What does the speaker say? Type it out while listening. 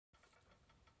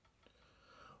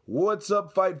What's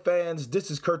up, fight fans? This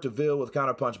is Kurt DeVille with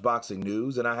Counterpunch Boxing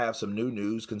News, and I have some new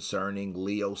news concerning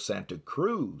Leo Santa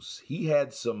Cruz. He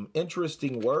had some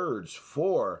interesting words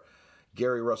for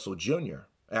Gary Russell Jr.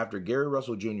 after Gary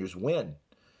Russell Jr.'s win.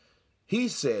 He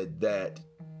said that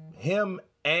him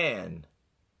and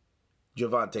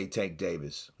Gervonta Tank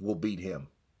Davis will beat him,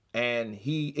 and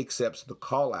he accepts the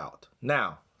call out.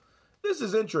 Now, this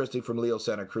is interesting from Leo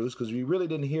Santa Cruz because we really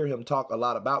didn't hear him talk a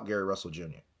lot about Gary Russell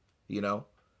Jr., you know?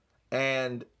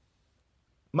 And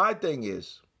my thing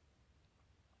is,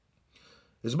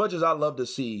 as much as I love to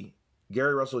see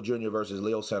Gary Russell Jr. versus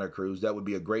Leo Santa Cruz, that would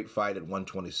be a great fight at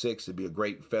 126. It'd be a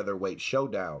great featherweight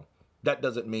showdown. That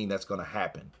doesn't mean that's going to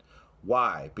happen.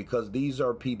 Why? Because these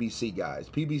are PBC guys.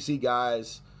 PBC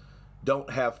guys don't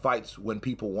have fights when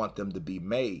people want them to be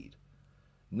made.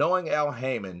 Knowing Al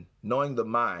Haymon, knowing the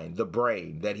mind, the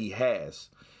brain that he has,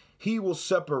 he will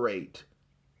separate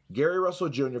Gary Russell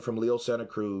Jr. from Leo Santa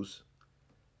Cruz,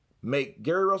 make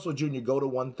Gary Russell Jr. go to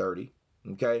 130,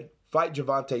 okay? Fight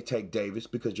Gervonta Tank Davis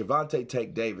because Gervonta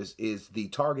Tank Davis is the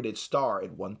targeted star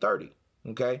at 130,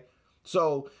 okay?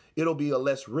 So it'll be a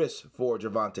less risk for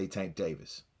Gervonta Tank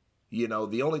Davis. You know,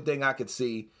 the only thing I could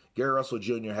see Gary Russell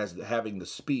Jr. having the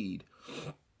speed,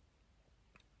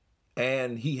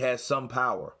 and he has some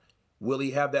power. Will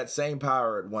he have that same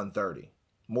power at 130?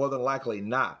 More than likely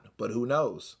not, but who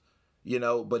knows? You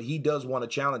know, but he does want to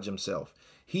challenge himself.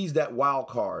 He's that wild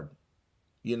card.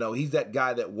 You know, he's that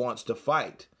guy that wants to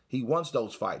fight. He wants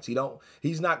those fights.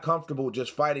 He's not comfortable just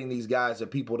fighting these guys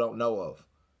that people don't know of.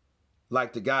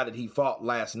 Like the guy that he fought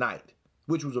last night,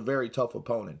 which was a very tough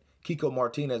opponent. Kiko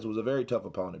Martinez was a very tough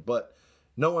opponent, but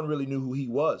no one really knew who he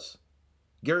was.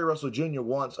 Gary Russell Jr.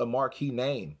 wants a marquee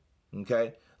name,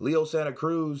 okay? Leo Santa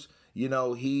Cruz, you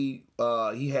know, he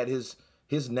had his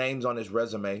names on his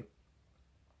resume.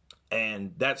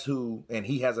 And that's who, and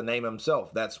he has a name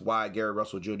himself. That's why Gary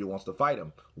Russell Jr. wants to fight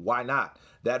him. Why not?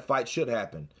 That fight should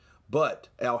happen. But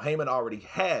Al Haymon already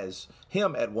has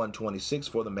him at 126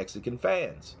 for the Mexican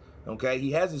fans. Okay?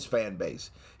 He has his fan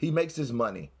base. He makes his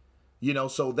money. You know,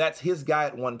 so that's his guy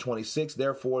at 126.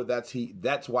 Therefore,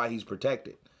 that's why he's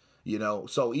protected. You know,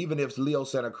 so even if Leo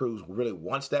Santa Cruz really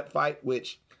wants that fight,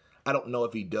 which I don't know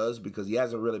if he does because he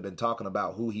hasn't really been talking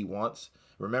about who he wants.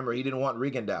 Remember, he didn't want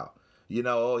Rigondeaux. You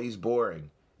know, oh, he's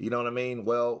boring. You know what I mean?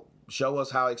 Well, show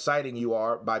us how exciting you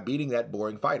are by beating that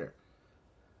boring fighter.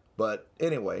 But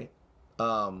anyway,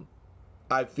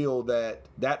 I feel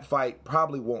that fight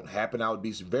probably won't happen. I would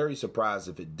be very surprised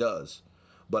if it does.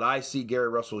 But I see Gary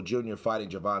Russell Jr. fighting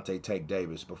Gervonta Tank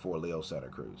Davis before Leo Santa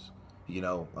Cruz. You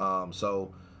know,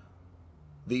 so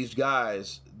these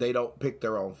guys, they don't pick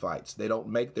their own fights. They don't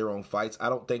make their own fights. I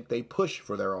don't think they push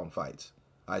for their own fights.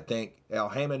 I think Al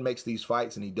Haymon makes these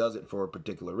fights, and he does it for a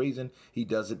particular reason. He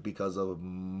does it because of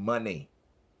money,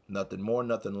 nothing more,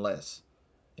 nothing less.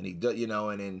 And he does, you know,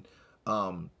 and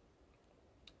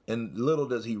little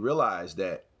does he realize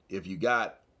that if you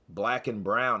got black and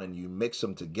brown and you mix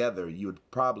them together, you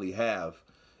would probably have,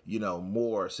 you know,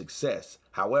 more success.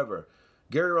 However,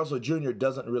 Gary Russell Jr.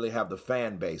 doesn't really have the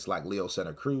fan base like Leo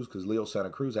Santa Cruz because Leo Santa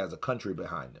Cruz has a country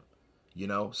behind him, you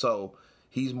know, so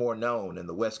he's more known in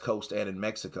the West Coast and in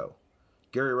Mexico.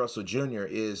 Gary Russell Jr.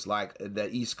 is like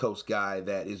that East Coast guy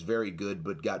that is very good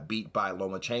but got beat by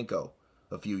Lomachenko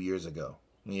a few years ago,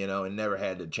 you know, and never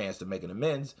had the chance to make an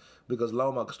amends because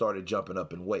Loma started jumping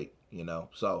up in weight, you know.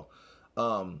 So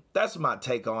that's my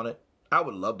take on it. I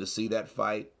would love to see that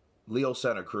fight. Leo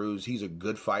Santa Cruz, he's a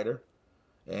good fighter.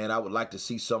 And I would like to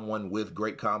see someone with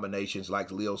great combinations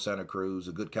like Leo Santa Cruz,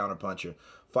 a good counterpuncher,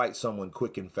 fight someone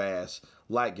quick and fast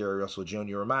like Gary Russell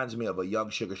Jr. Reminds me of a young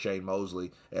Sugar Shane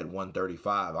Mosley at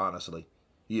 135, honestly,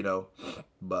 you know,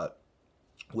 but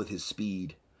with his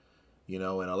speed, you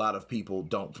know, and a lot of people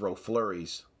don't throw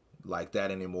flurries like that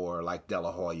anymore, like De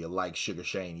La Hoya, like Sugar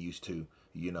Shane used to,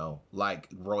 you know, like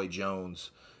Roy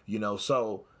Jones, you know,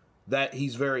 so that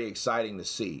he's very exciting to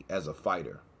see as a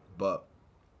fighter. But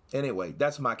anyway,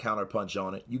 that's my counterpunch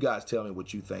on it. You guys tell me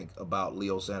what you think about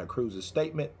Leo Santa Cruz's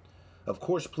statement. Of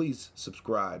course, please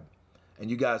subscribe. And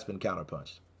you guys been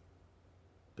counterpunched.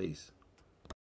 Peace.